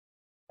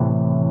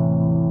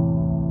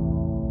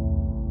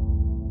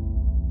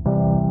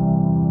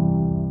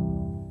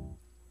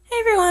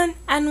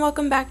and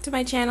welcome back to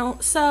my channel.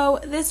 So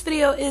this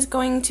video is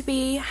going to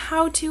be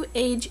how to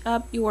age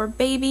up your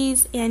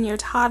babies and your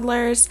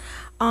toddlers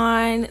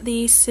on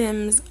the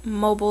Sims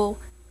mobile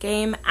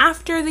game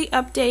after the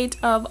update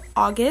of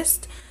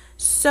August.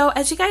 So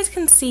as you guys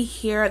can see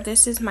here,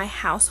 this is my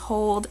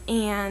household,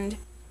 and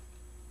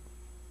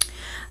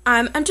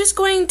I'm just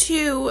going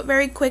to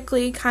very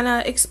quickly kind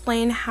of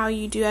explain how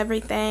you do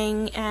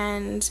everything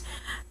and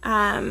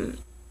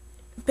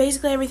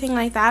basically everything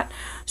like that.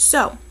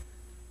 So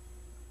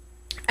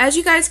as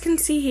you guys can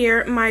see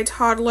here, my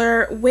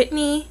toddler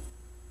Whitney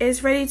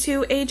is ready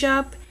to age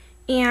up,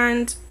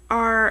 and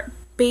our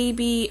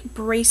baby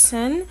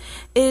Brayson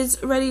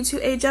is ready to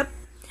age up.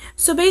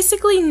 So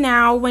basically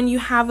now when you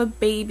have a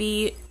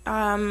baby,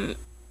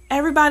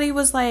 everybody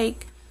was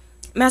like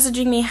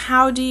messaging me,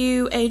 how do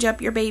you age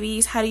up your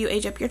babies? How do you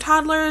age up your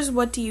toddlers?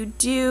 What do you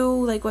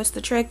do? Like, what's the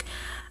trick?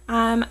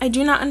 I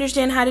do not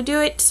understand how to do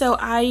it, so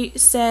I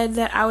said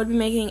that I would be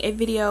making a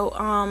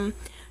video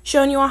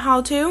showing you all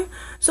how to.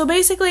 So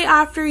basically,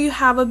 after you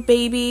have a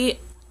baby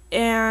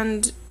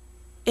and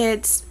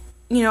it's,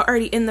 you know,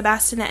 already in the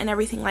bassinet and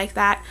everything like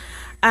that,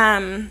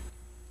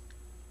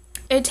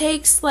 it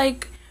takes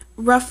like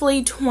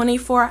roughly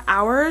 24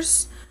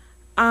 hours,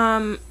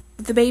 the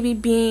baby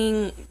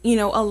being, you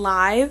know,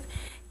 alive,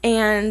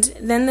 and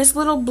then this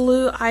little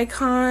blue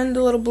icon,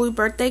 the little blue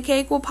birthday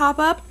cake, will pop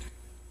up.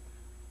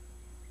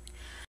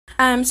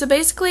 So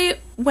basically,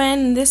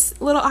 when this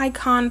little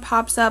icon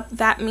pops up,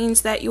 that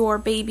means that your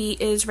baby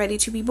is ready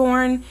to be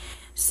born.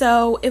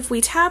 So if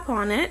we tap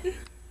on it,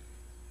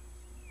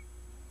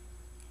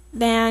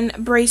 then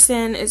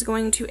Brayson is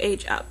going to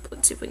age up.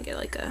 Let's see if we can get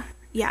like a,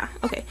 yeah,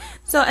 okay.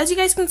 So as you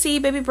guys can see,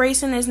 baby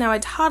Brayson is now a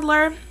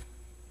toddler.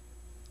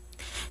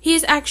 He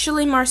is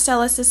actually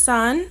Marcellus'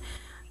 son.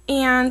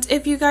 And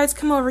if you guys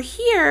come over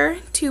here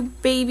to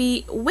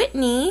baby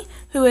Whitney,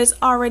 who is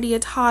already a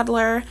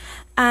toddler,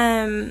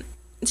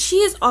 she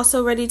is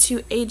also ready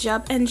to age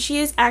up, and she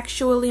is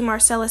actually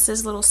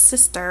Marcellus's little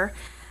sister,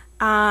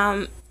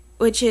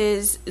 which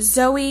is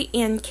Zoe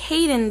and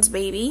Caden's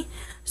baby.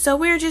 So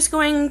we're just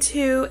going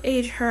to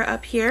age her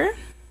up here.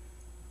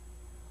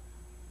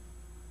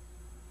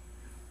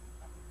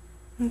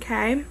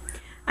 Okay,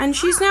 and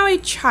she's now a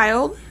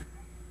child.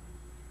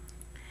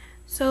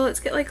 So let's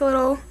get like a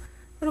little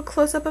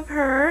close-up of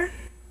her.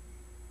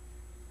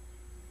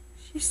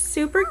 She's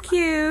super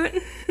cute.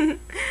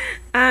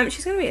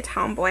 She's gonna be a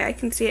tomboy, I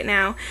can see it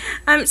now.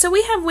 So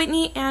we have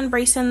Whitney and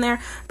Brayson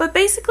there, but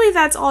basically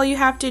that's all you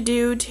have to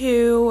do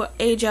to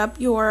age up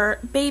your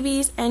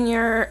babies and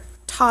your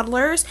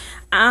toddlers.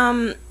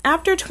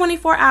 After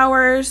 24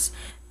 hours,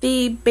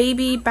 the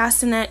baby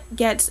bassinet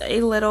gets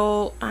a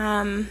little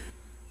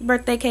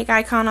birthday cake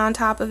icon on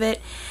top of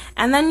it,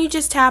 and then you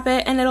just tap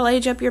it and it'll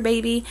age up your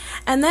baby.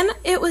 And then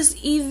it was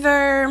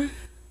either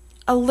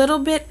a little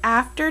bit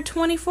after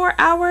 24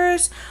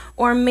 hours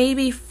or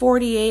maybe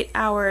 48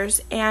 hours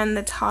and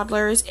the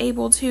toddler is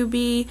able to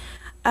be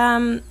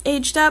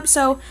aged up.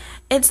 So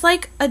it's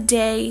like a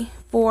day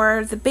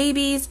for the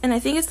babies, and I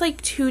think it's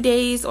like 2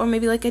 days or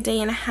maybe like a day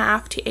and a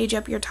half to age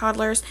up your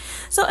toddlers.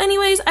 So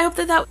anyways, I hope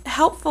that was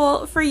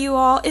helpful for you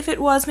all. If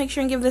it was, make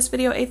sure and give this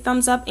video a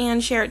thumbs up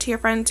and share it to your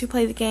friends who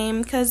play the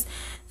game, because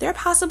they're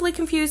possibly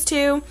confused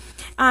too.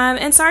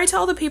 And sorry to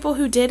all the people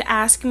who did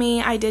ask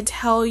me. I did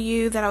tell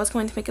you that I was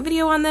going to make a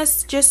video on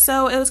this, just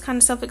so it was kind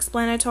of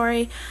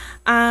self-explanatory.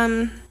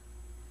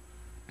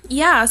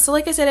 Yeah, so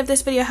like I said, if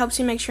this video helps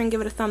you, make sure and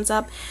give it a thumbs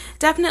up.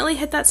 Definitely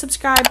hit that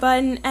subscribe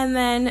button, and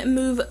then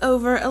move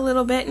over a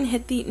little bit and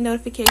hit the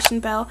notification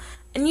bell.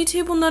 And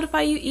YouTube will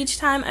notify you each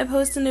time I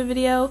post a new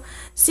video.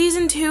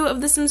 Season 2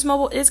 of The Sims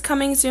Mobile is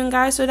coming soon,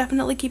 guys, so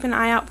definitely keep an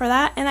eye out for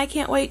that. And I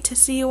can't wait to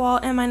see you all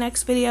in my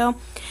next video.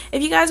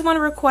 If you guys want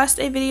to request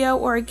a video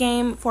or a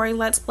game for a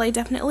Let's Play,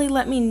 definitely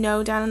let me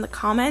know down in the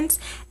comments,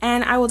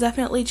 and I will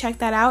definitely check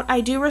that out. I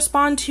do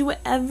respond to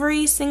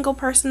every single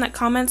person that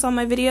comments on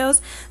my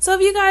videos, so if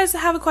you guys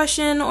have a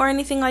question or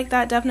anything like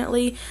that,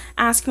 definitely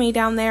ask me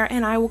down there,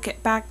 and I will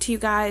get back to you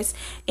guys.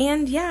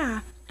 And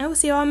yeah, I will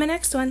see you all in my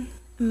next one.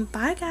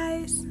 Bye,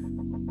 guys.